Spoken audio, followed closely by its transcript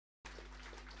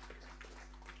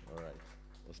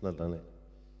Vad snäll han är.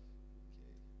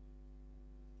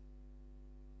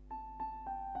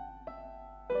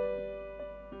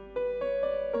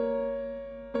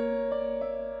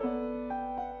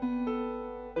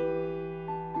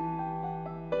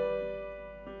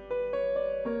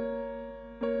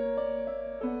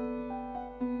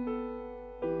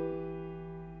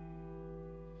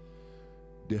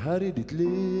 Det här är ditt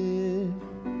liv.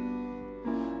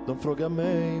 De frågar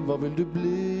mig, vad vill du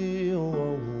bli?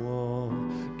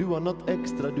 Du har något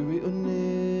extra, du är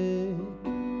unik.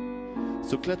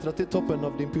 Så klättra till toppen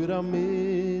av din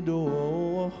pyramid.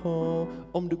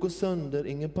 Om du går sönder,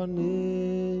 ingen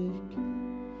panik.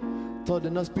 Ta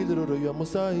dina spillror och gör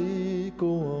mosaik.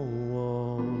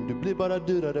 Du blir bara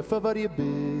dyrare för varje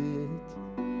bit.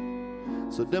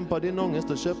 Så dämpa din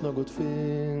ångest och köp något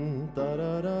fint.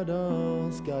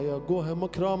 Ska jag gå hem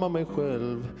och krama mig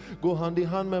själv? Gå hand i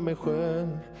hand med mig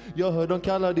själv. Jag hör de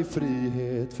kallar det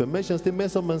frihet. För mig känns det mer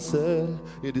som en cell.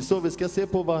 Är det så vi ska se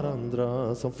på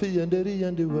varandra? Som fiender i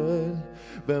en duell.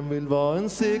 Vem vill vara en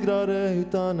segrare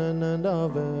utan en enda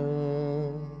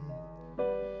vän?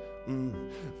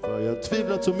 För jag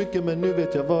tvivlat så mycket, men nu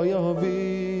vet jag vad jag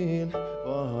vill.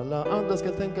 Vad alla andra ska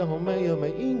tänka om mig gör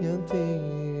mig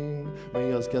ingenting. Men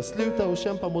jag ska sluta och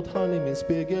kämpa mot han i min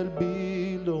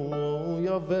spegelbild. Och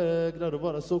jag vägrar att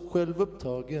vara så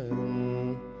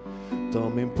självupptagen. Ta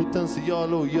min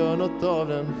potential och gör något av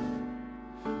den.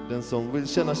 Den som vill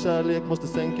känna kärlek måste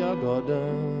sänka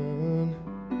garden.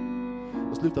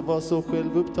 Och sluta vara så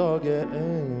självupptagen.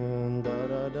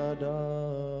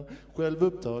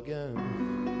 Självupptagen.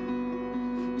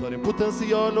 Ta din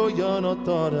potential och gör något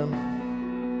av den.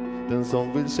 Den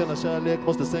som vill känna kärlek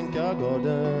måste sänka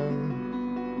garden.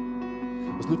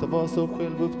 Och sluta vara så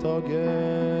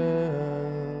självupptagen.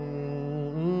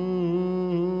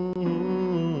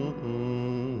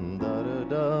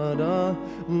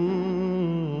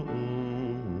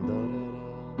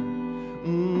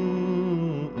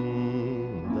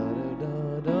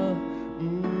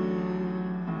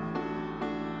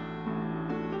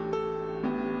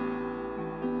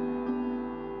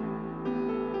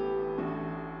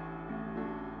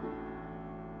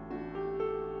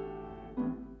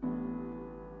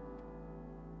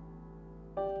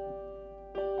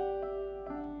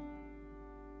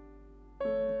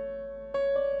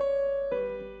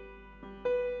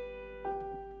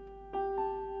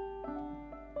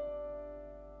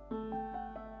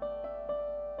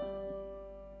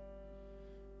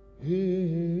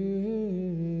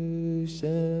 Hur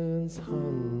känns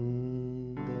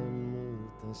handen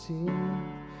mot en kind?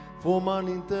 Får man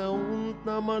inte ont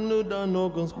när man nuddar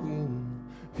någons skinn?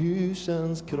 Hur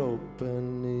känns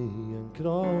kroppen i en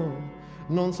kram?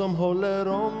 Någon som håller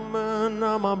om en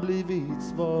när man blivit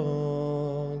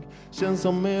svag. Känns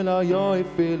som hela jag är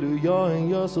fel, hur jag än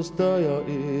gör så stör jag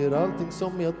er. Allting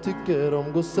som jag tycker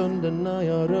om går sönder när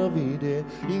jag rör vid det.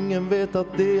 Ingen vet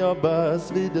att det jag bär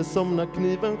svider som när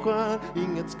kniven skär.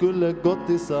 Inget skulle gått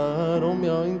isär om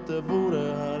jag inte vore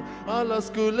här. Alla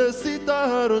skulle sitta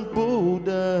här runt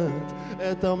bordet,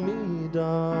 äta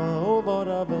middag och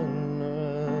vara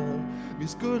vänner. Vi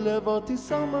skulle vara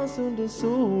tillsammans under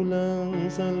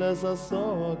solen, sen läsa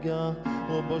saga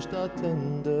och borsta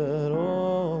tänder.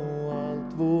 Och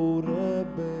allt vore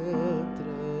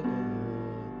bättre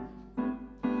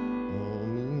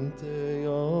om inte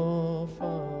jag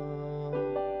fann.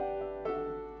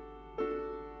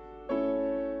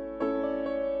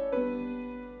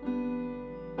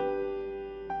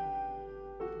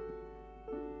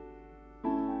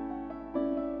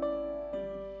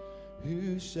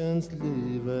 Hur känns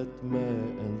livet med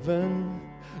en vän?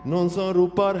 Någon som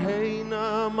ropar hej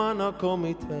när man har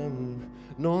kommit hem.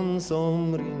 Någon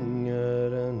som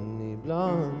ringer en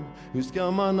ibland. Hur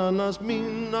ska man annars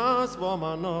minnas vad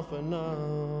man har för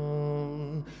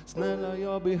namn? Snälla,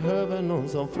 jag behöver någon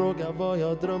som frågar vad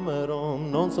jag drömmer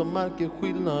om. Någon som märker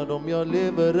skillnad om jag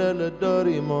lever eller dör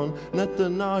imorgon.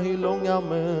 Nätterna är långa,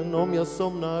 men om jag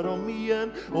somnar om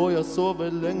igen och jag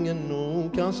sover länge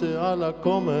nog, kanske alla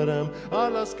kommer hem.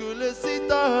 Alla skulle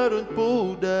sitta här runt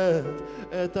bordet,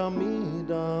 äta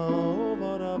middag och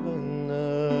vara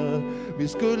vänner. Vi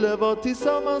skulle vara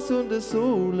tillsammans under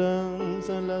solen,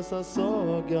 sen läsa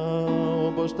saga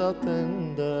och borsta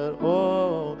tänder.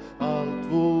 Och allt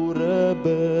vore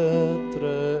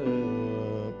bättre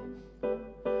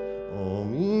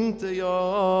om inte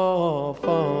jag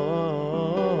fanns.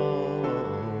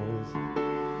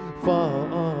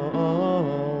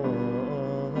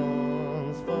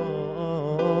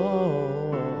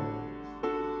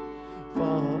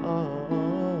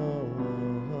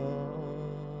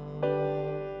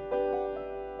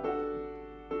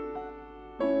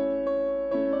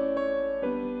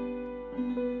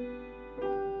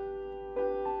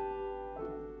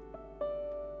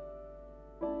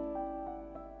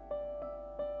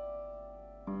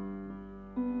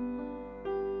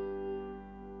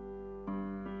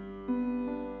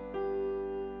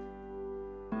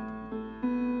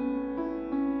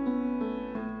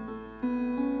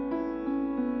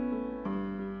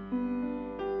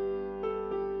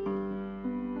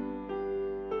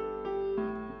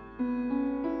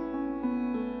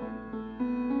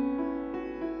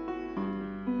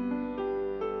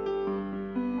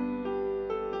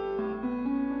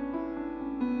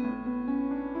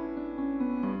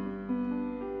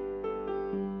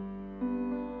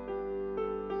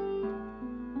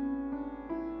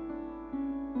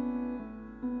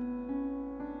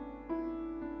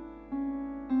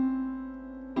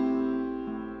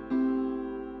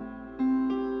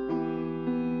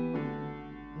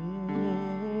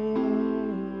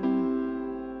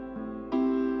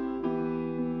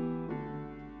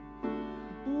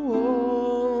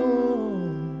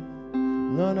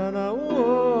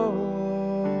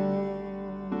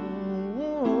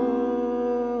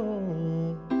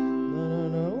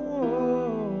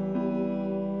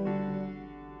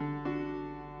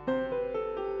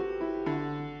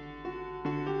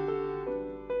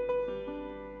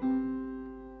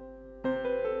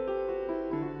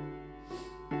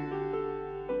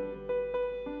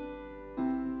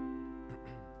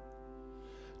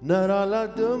 När alla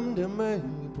dömde mig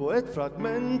på ett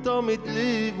fragment av mitt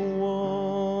liv.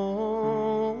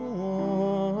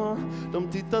 De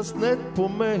tittade snett på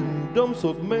mig, de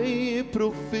såg mig i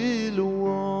profil.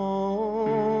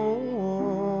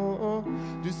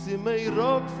 Du ser mig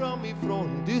rakt framifrån,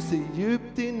 du ser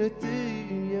djupt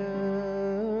inuti.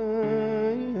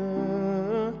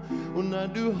 Och när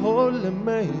du håller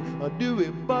mig, ja, du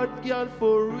är bad girl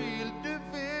for real.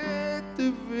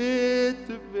 Du vet,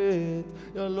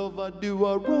 jag lovar du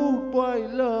har road boy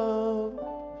love.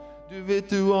 Du vet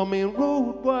du har min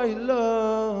road boy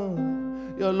love.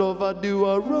 Jag lovar du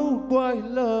har road boy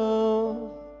love.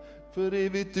 För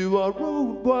evigt du har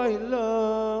road boy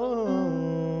love.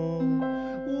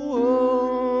 Whoa.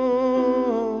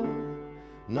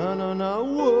 Na na na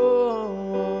whoa.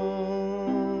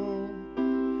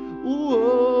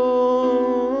 Whoa.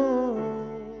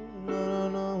 Na na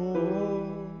na whoa.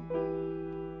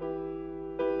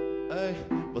 Ey,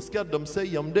 vad ska de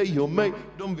säga om dig och mig?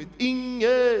 De vet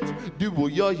inget. Du och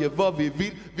jag gör vad vi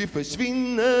vill, vi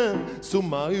försvinner.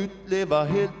 Zooma ut, leva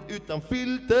helt utan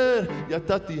filter.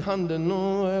 Hjärtat i handen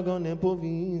och ögonen på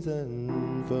visen.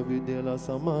 För vi delar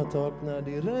samma tak när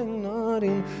det regnar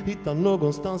in. Hitta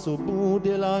någonstans och bo,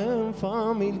 dela en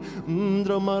familj.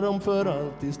 Drömmar om för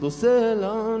alltid slår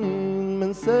sällan in.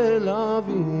 Men sällan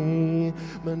vi.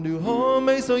 Men du har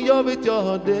mig som jag vet jag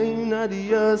har dig när det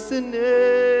gör sig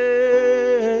ner.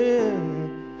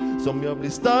 Som jag blir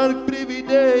stark bredvid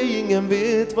dig. Ingen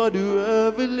vet vad du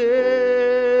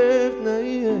överlevt.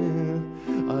 Nej.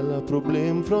 Alla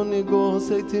problem från igår,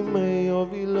 säg till mig och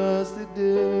vi löser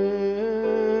det.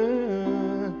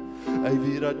 Ej,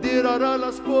 vi raderar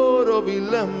alla spår och vi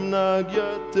lämnar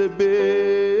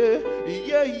Göteborg.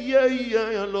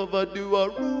 Jag lovar du har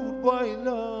road boy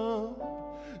love.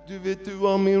 Du vet du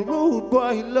har min road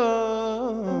boy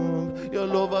love. Jag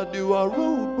lovar du har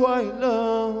road boy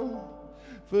love.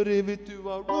 För evigt du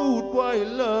har road boy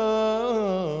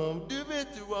love. Du vet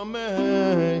du har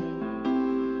mig.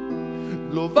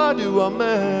 Lovar du har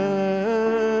mig.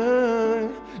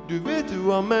 Du vet du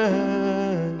har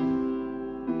mig.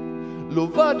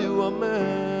 Lovar du har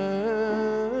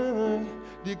mig.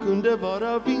 Det kunde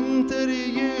vara vinter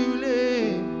i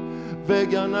juli.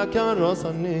 Väggarna kan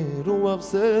rasa ner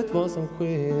oavsett vad som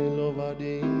sker. Lovar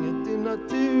det inget är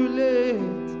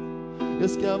naturligt. Jag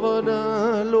ska vara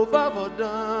där, lova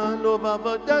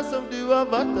vara där som du har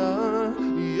varit där.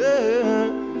 Yeah.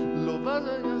 Lova att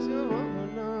jag ska vara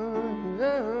där.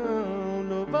 Yeah.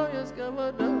 Lova jag ska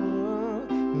vara där.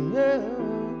 Yeah.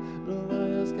 Lova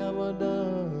jag ska vara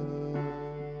där.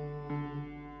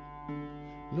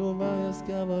 Lova jag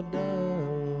ska vara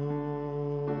där.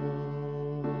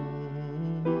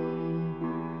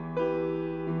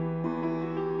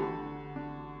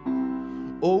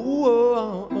 Oh,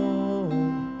 oh, oh.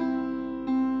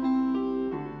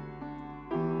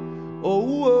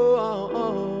 Oh, oh,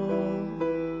 oh.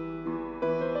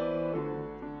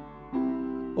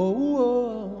 Oh, oh,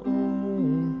 oh.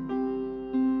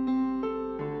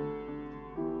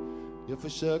 Jag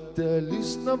försökte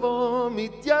lyssna vad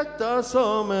mitt hjärta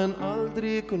sa, men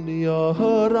aldrig kunde jag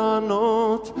höra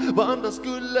något. Vad andra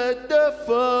skulle dö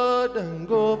för, den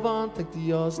gåvan tänkte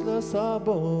jag slösa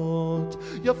bort.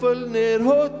 Jag föll ner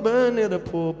hårt, men nere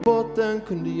på botten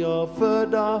kunde jag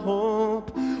föda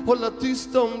hopp. Hålla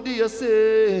tyst om det jag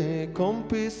ser,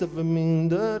 kompis, över min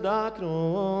döda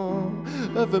kropp.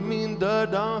 Över min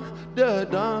döda,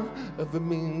 över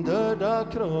min döda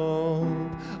kropp.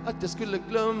 Att jag skulle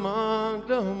glömma,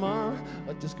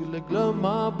 att jag skulle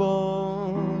glömma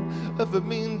bort. Över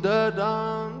min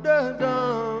döda,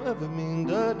 över min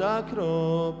döda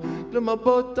kropp. Glömma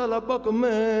bort alla bakom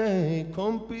mig,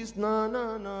 kompis,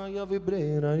 na, jag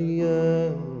vibrerar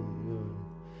igen.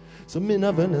 Så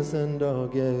mina vänner sen dag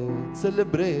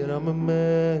celebrerar med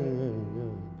mig.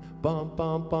 Bam,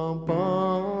 bam, bam,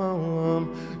 bam.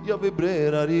 Jag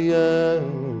vibrerar igen.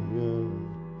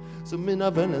 Så mina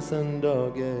vänner sen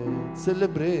dag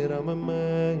celebrerar med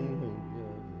mig.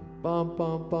 Bam,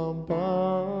 bam, bam,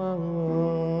 bam.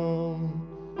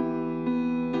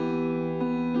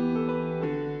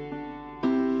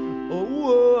 Oh,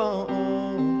 oh, oh.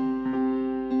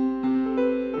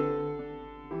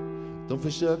 De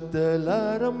försökte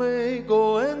lära mig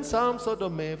gå ensam, så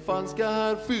de är falska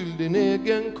här, fyll din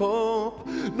egen kopp.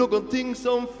 Någonting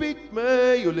som fick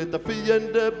mig att leta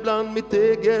fiende bland mitt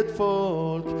eget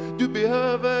folk. Du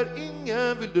behöver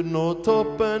ingen, vill du nå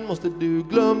toppen måste du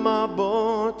glömma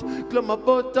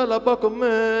bort alla bakom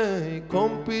mig.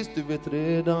 Kompis, du vet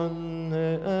redan,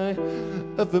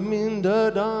 över min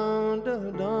döda,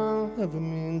 över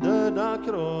min döda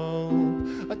kropp.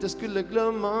 Att jag skulle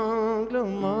glömma,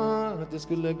 att jag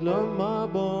skulle glömma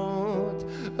bort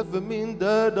över min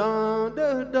döda,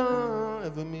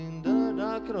 över min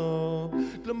döda kropp.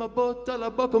 Glömma bort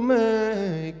alla bakom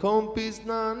mig, kompis,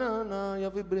 na,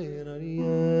 jag vibrerar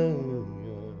igen.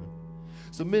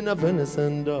 Så mina vänner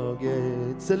sen dag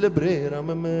ett, celebrerar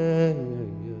med mig.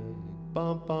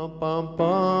 Bam, bam, bam,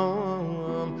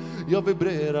 bam. Jag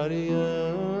vibrerar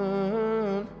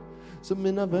igen. Så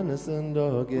mina vänner sen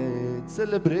dag ett,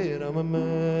 celebrerar med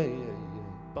mig.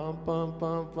 Bam, bam,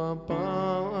 bam, bam,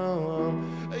 bam.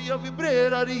 Jag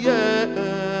vibrerar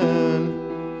igen.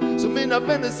 Så mina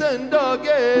vänner sen dag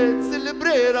ett,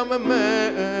 celebrerar med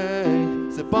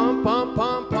mig. Så bam, bam,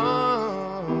 bam,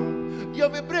 bam. Jag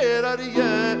vibrerar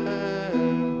igen.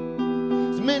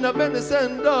 Så mina vänner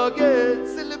sen dag ett,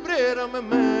 celebrerar med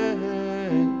mig.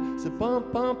 Så bam,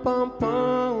 bam, bam,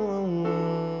 bam.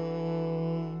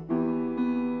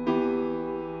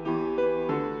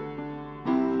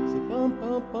 Så bam,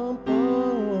 bam, bam,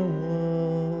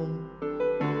 bam.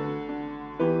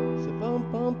 Så bam,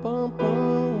 bam, bam,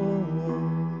 bam.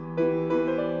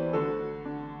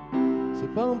 Så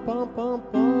bam, bam, bam,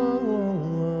 bam.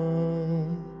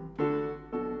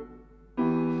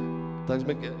 Tack så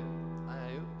mycket.